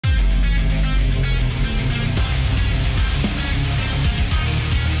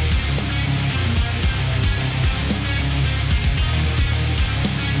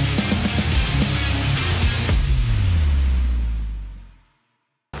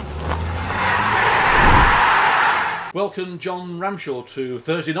Welcome John Ramshaw to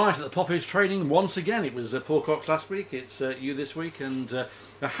Thursday night at the Poppies training once again. It was Paul Cox last week, it's you this week, and a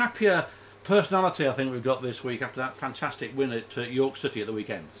happier personality I think we've got this week after that fantastic win at York City at the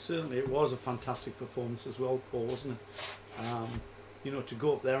weekend. Certainly it was a fantastic performance as well, Paul, wasn't it? You know, to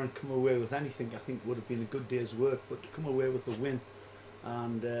go up there and come away with anything I think would have been a good day's work, but to come away with a win,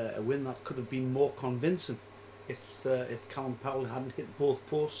 and a win that could have been more convincing if Callum Powell hadn't hit both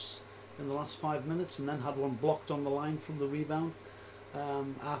posts in the last 5 minutes and then had one blocked on the line from the rebound.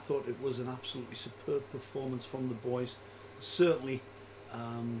 I thought it was an absolutely superb performance from the boys. Certainly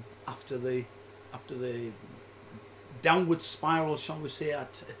after the downward spiral, shall we say,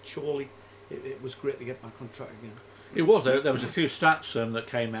 at Chorley, it was great to get back on track again. It was. There was a few stats that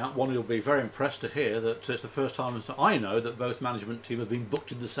came out. One, you'll be very impressed to hear that it's the first time I know that both management team have been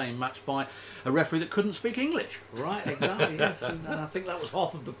booked in the same match by a referee that couldn't speak English. Right, exactly. Yes, and I think that was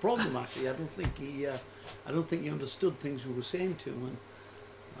half of the problem. Actually, I don't think he understood things we were saying to him,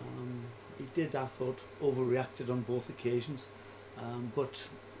 and he did. I thought overreacted on both occasions, but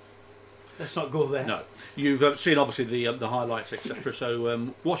let's not go there. No, you've seen obviously the highlights, etc.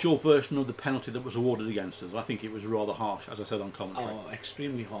 So, what's your version of the penalty that was awarded against us? I think it was rather harsh, as I said on commentary. Oh,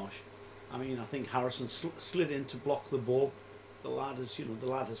 extremely harsh. I mean, I think Harrison slid in to block the ball. The lad has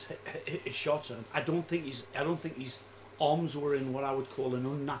hit his shot, and I don't think his arms were in what I would call an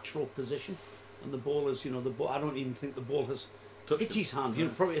unnatural position, and the ball is, I don't even think the ball has hit his hand. You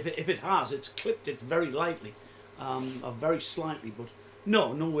know, probably if it has, it's clipped it very lightly, or very slightly, but.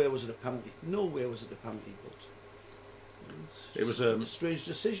 No, nowhere was it a penalty. Nowhere was it a penalty, but it was a strange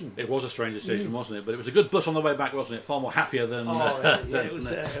decision. It was a strange decision, wasn't it? But it was a good bus on the way back, wasn't it? Far more happier than,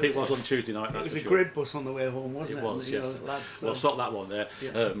 it was on Tuesday night. It was a great bus on the way home, wasn't it? It was, yes. Lads, we'll stop that one there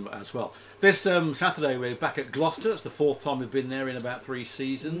as well. This Saturday we're back at Gloucester. It's the fourth time we've been there in about 3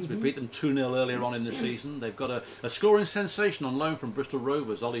 seasons. We beat them 2-0 earlier on in the season. They've got a scoring sensation on loan from Bristol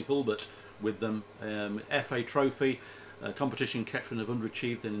Rovers, Ollie Hulbert, with them. FA Trophy. Competition Kettering have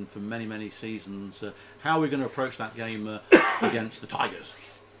underachieved in for many seasons. How are we going to approach that game against the Tigers?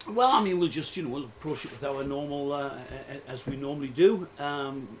 Well, I mean, we'll just we'll approach it with our normal as we normally do.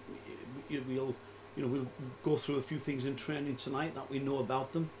 We'll go through a few things in training tonight that we know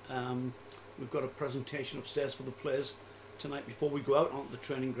about them. We've got a presentation upstairs for the players tonight before we go out onto the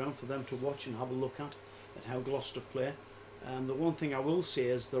training ground for them to watch and have a look at how Gloucester play. The one thing I will say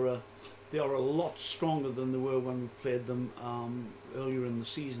is they are a lot stronger than they were when we played them earlier in the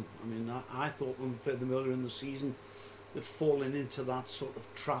season. I mean, I thought when we played them earlier in the season, they'd fallen into that sort of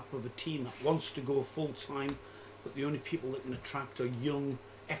trap of a team that wants to go full time, but the only people that can attract are young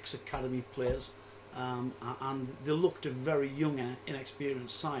ex-academy players, and they looked a very young,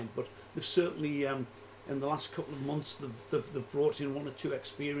 inexperienced side. But they've certainly, in the last couple of months, they've brought in 1 or 2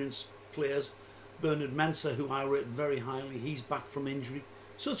 experienced players. Bernard Mensah, who I rate very highly, he's back from injury.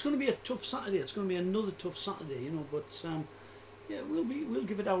 So it's going to be a tough Saturday. It's going to be another tough Saturday, But yeah, we'll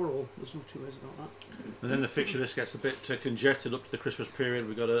give it our all. There's no 2 ways about that. And then the fixture list gets a bit congested up to the Christmas period.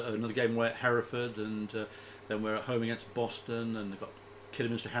 We've got another game away at Hereford, and then we're at home against Boston, and they've got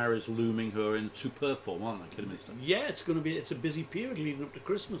Kidderminster Harriers looming, who are in superb form, aren't they, Kidderminster? Yeah, it's a busy period leading up to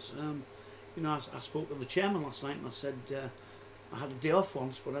Christmas. I spoke to the chairman last night, and I said. I had a day off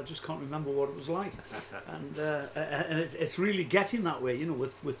once, but I just can't remember what it was like, and it's really getting that way,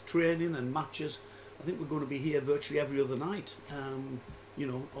 with training and matches. I think we're going to be here virtually every other night,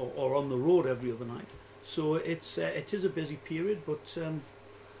 or on the road every other night. So it is a busy period, but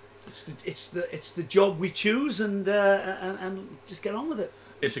it's the job we choose, and just get on with it.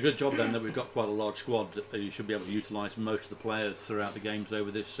 It's a good job then that we've got quite a large squad. You should be able to utilise most of the players throughout the games over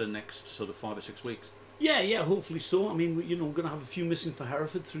this next sort of 5 or 6 weeks. Yeah, hopefully so. I mean, we're going to have a few missing for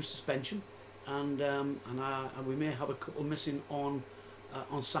Hereford through suspension, and we may have a couple missing on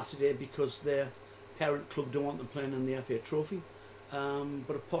Saturday because their parent club don't want them playing in the FA Trophy.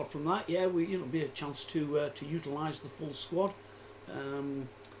 But apart from that, be a chance to utilise the full squad.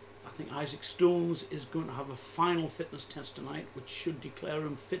 I think Isaac Stones is going to have a final fitness test tonight, which should declare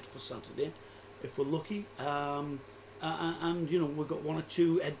him fit for Saturday, if we're lucky. And we've got 1 or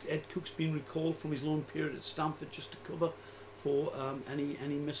 2. Ed Cooke's been recalled from his loan period at Stamford just to cover for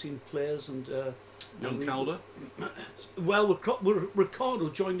any missing players. And young Calder. Well, Ricardo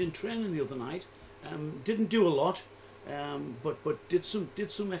joined in training the other night. Didn't do a lot, but did some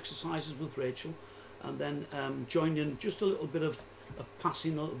exercises with Rachel, and then joined in just a little bit of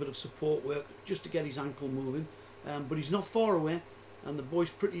passing, a little bit of support work just to get his ankle moving. But he's not far away. And the boy's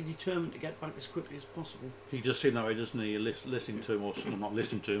pretty determined to get back as quickly as possible. He just seemed that way, doesn't he? Listening to him, or not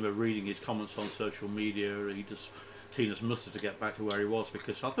listening to him, but reading his comments on social media, he just keen as mustard to get back to where he was,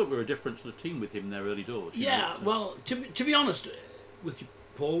 because I thought we were a different sort of team with him in their early doors. Yeah, well, to be honest with you,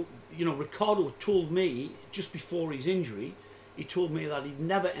 Paul, you know, Ricardo told me just before his injury, he told me that he'd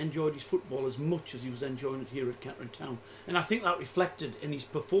never enjoyed his football as much as he was enjoying it here at Kettering Town. And I think that reflected in his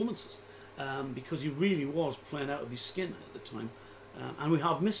performances, because he really was playing out of his skin at the time. And we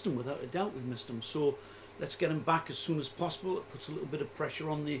have missed him, without a doubt we've missed him. So let's get him back as soon as possible. It puts a little bit of pressure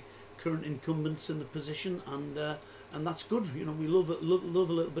on the current incumbents in the position, and that's good. You know, we love a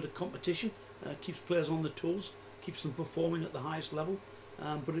little bit of competition. Keeps players on the toes, keeps them performing at the highest level.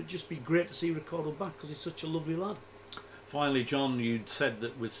 But it'd just be great to see Ricardo back, because he's such a lovely lad. Finally, John, you'd said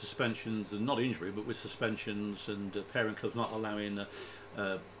that with suspensions, and not injury, but with suspensions and parent clubs not allowing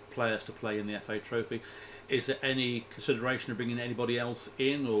players to play in the FA Trophy, is there any consideration of bringing anybody else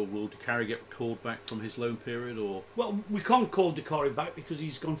in, or will Dakari get called back from his loan period? Or well, we can't call Dakari back because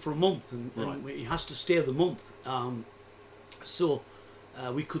he's gone for a month, and he has to stay the month. So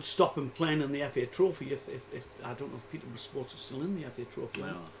we could stop him playing in the FA Trophy if I don't know if Peterborough Sports are still in the FA Trophy.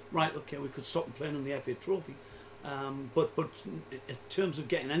 Right, okay, we could stop him playing in the FA Trophy. But in terms of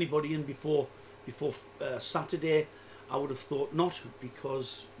getting anybody in before Saturday, I would have thought not,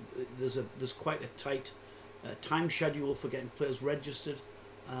 because there's quite a tight time schedule for getting players registered.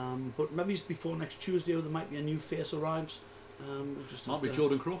 But maybe it's before next Tuesday, or there might be a new face arrives. We'll just might be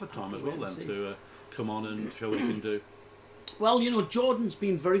Jordan Crawford time as well then to come on and show what he can do. Well, you know, Jordan's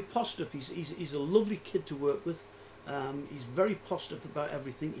been very positive. He's a lovely kid to work with. He's very positive about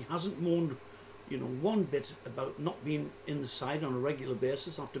everything. He hasn't moaned, you know, one bit about not being in the side on a regular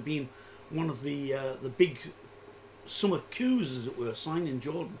basis after being one of the big summer coups, as it were, signing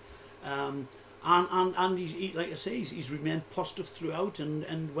Jordan. And he, like I say, he's remained positive throughout,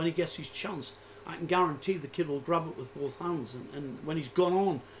 and when he gets his chance, I can guarantee the kid will grab it with both hands. And when he's gone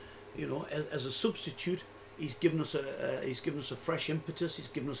on, you know, as a substitute, he's given us a fresh impetus. He's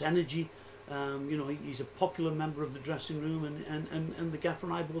given us energy. You know, he's a popular member of the dressing room, and the gaffer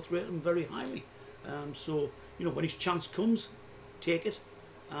and I both rate him very highly. So, you know, when his chance comes, take it.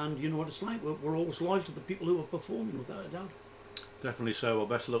 And you know what it's like. We're always loyal to the people who are performing, without a doubt. Definitely so. Well,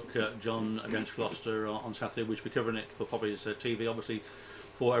 best of luck, John, against Gloucester on Saturday. We should be covering it for Poppy's TV, obviously,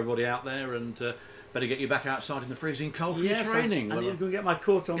 for everybody out there. And better get you back outside in the freezing cold for your training. I need to go get my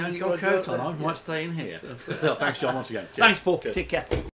coat on. Get your coat on. I might stay in here. Thanks, John, once again. Cheers. Thanks, Paul. Cheers. Take care.